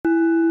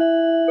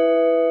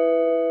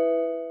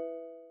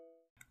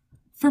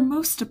For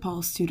most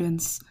DePaul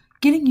students,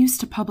 getting used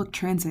to public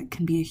transit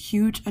can be a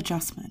huge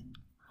adjustment.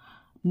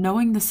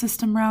 Knowing the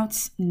system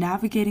routes,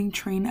 navigating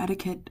train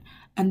etiquette,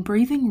 and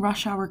braving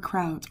rush hour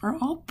crowds are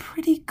all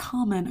pretty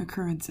common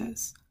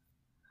occurrences.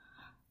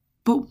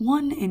 But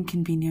one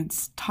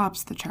inconvenience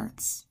tops the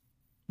charts: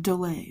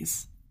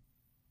 delays.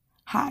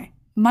 Hi,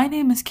 my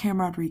name is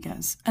Cam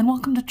Rodriguez, and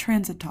welcome to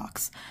Transit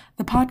Talks,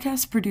 the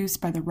podcast produced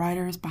by the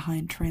writers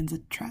behind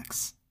Transit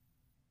Treks.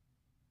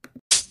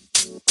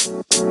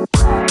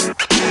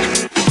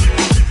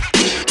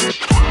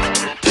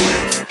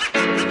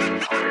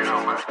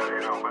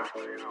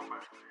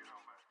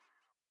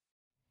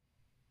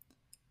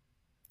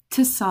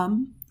 To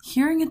some,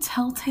 hearing a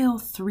telltale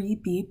 3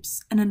 beeps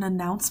and an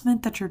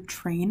announcement that your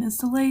train is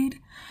delayed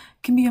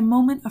can be a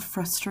moment of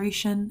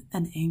frustration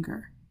and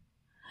anger.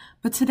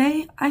 But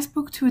today, I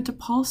spoke to a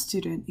DePaul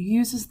student who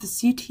uses the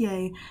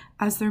CTA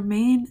as their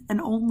main and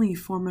only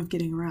form of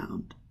getting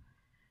around.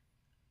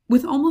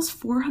 With almost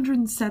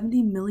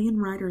 470 million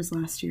riders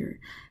last year,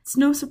 it's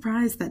no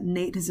surprise that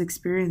Nate has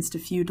experienced a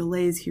few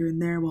delays here and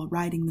there while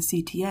riding the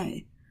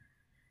CTA.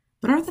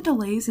 But are the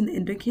delays an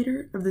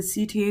indicator of the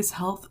CTA's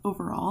health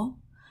overall?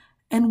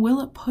 And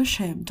will it push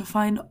him to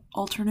find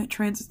alternate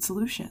transit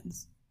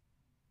solutions?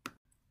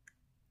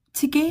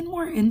 To gain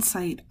more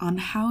insight on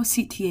how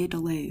CTA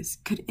delays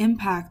could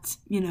impact,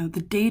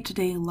 the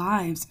day-to-day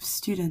lives of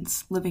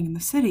students living in the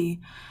city,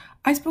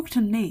 I spoke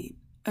to Nate,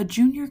 a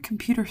junior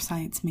computer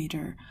science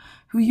major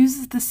who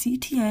uses the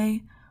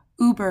CTA,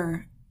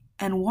 Uber,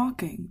 and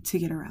walking to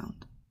get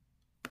around.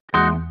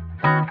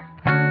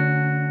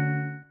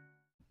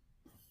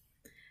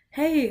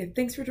 Hey,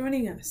 thanks for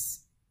joining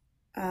us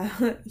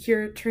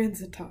here at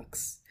Transit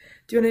Talks.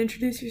 Do you want to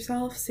introduce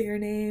yourself, say your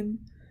name,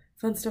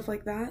 fun stuff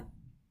like that?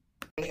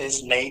 My name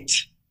is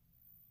Nate.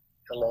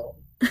 Hello.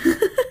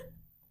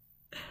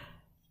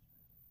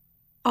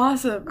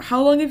 Awesome.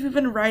 How long have you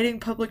been riding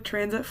public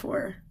transit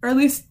for? Or at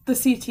least the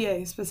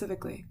CTA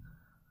specifically?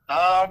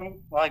 Well,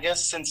 I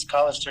guess since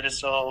college started,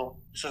 so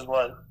this is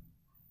what, a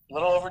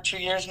little over 2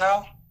 years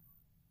now?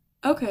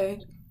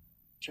 Okay.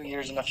 2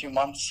 years and a few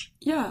months.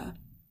 Yeah.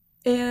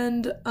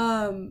 And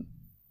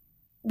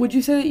would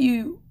you say that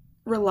you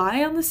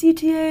rely on the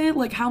CTA?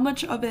 Like, how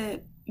much of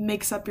it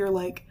makes up your,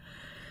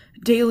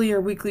 daily or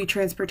weekly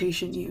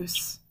transportation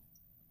use?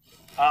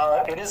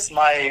 It is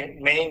my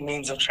main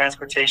means of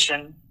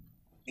transportation.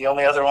 The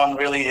only other one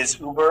really is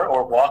Uber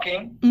or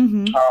walking.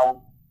 Mm-hmm.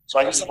 So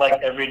I use it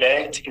every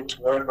day to get to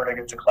work or to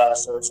get to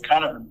class. So it's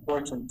kind of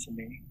important to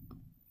me.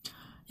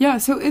 Yeah,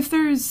 so if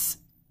there's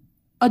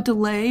a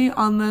delay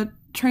on the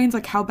trains,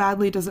 how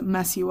badly does it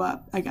mess you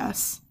up, I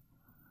guess?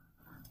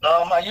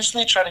 I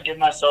usually try to give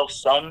myself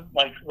some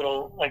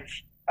little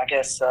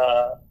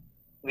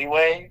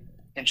leeway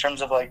in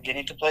terms of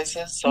getting to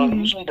places. So It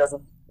usually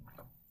doesn't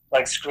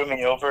screw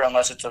me over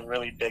unless it's a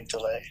really big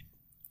delay.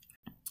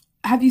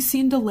 Have you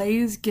seen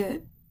delays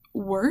get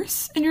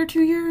worse in your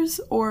 2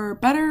 years, or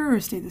better, or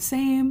stay the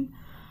same?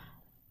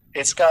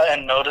 It's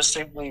gotten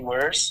noticeably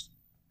worse.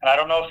 And I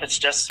don't know if it's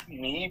just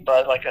me,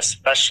 but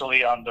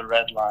especially on the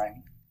red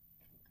line.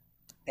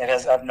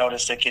 I've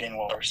noticed it getting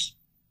worse.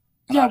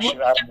 Yeah, I don't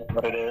know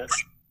what it is.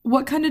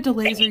 What kind of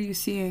delays are you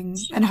seeing,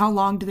 and how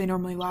long do they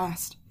normally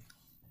last?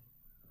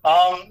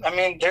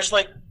 There's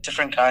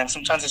different kinds.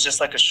 Sometimes it's just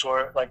a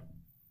short,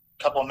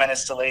 couple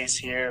minutes delays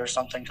here or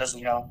something because,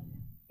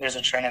 there's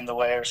a train in the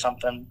way or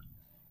something.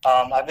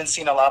 I've been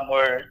seeing a lot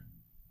more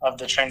of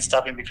the train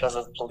stopping because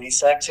of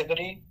police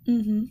activity.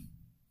 Mm-hmm.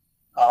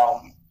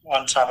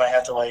 One time I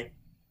had to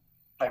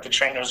the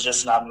train was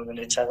just not moving.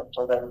 They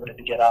told everybody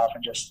to get off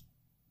and just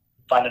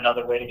find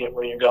another way to get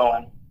where you're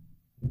going.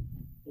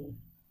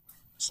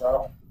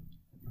 So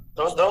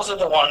those are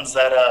the ones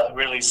that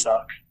really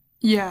suck.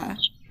 Yeah.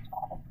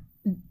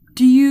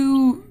 Do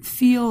you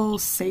feel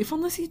safe on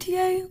the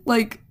CTA?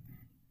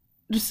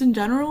 Just in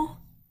general?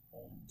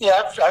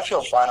 Yeah, I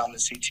feel fine on the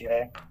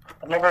CTA.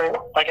 I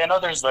know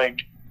there's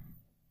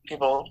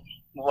people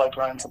who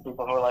run into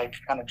people who are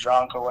kind of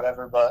drunk or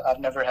whatever, but I've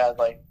never had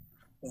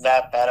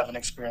that bad of an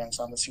experience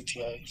on the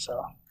CTA.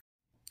 So,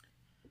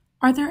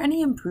 are there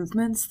any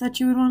improvements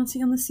that you would want to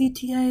see on the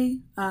CTA?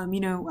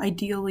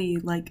 Ideally,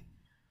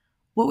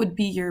 what would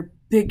be your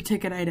big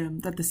ticket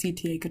item that the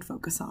CTA could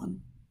focus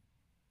on?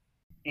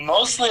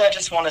 Mostly, I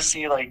just want to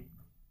see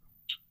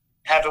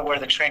have it where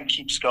the train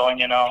keeps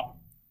going.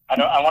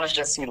 I want to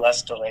just see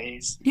less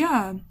delays.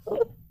 Yeah.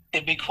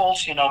 It'd be cool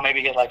to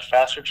maybe get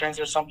faster trains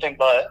or something,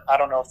 but I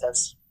don't know if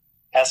that's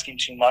asking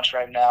too much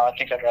right now. I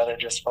think I'd rather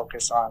just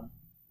focus on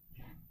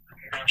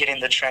getting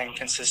the train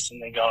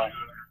consistently going.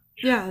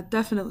 Yeah,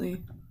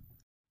 definitely.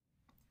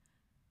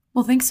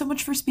 Well, thanks so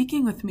much for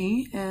speaking with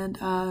me, and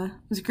it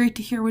was great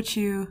to hear what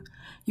you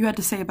had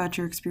to say about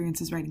your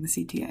experiences riding the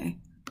CTA.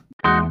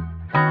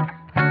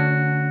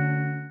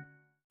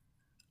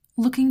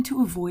 Looking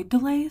to avoid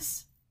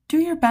delays? Do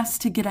your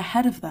best to get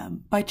ahead of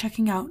them by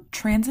checking out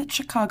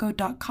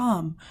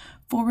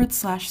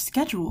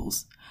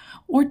transitchicago.com/schedules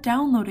or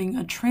downloading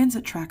a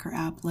transit tracker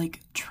app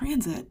like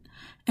Transit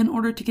in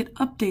order to get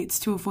updates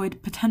to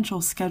avoid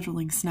potential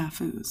scheduling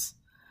snafus.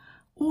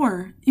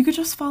 Or you could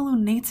just follow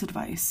Nate's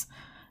advice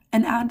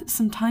and add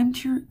some time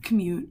to your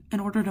commute in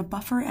order to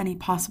buffer any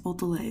possible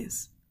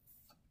delays.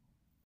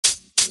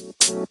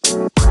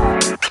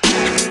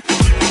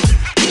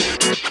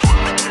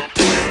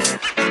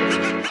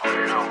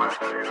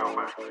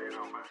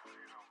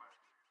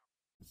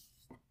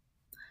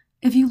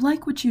 If you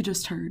like what you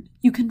just heard,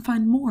 you can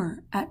find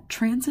more at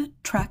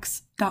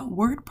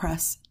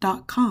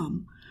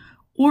transittreks.wordpress.com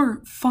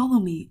or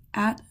follow me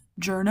at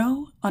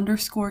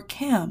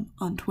journo_cam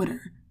on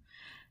Twitter.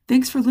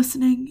 Thanks for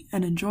listening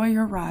and enjoy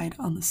your ride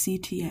on the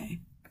CTA.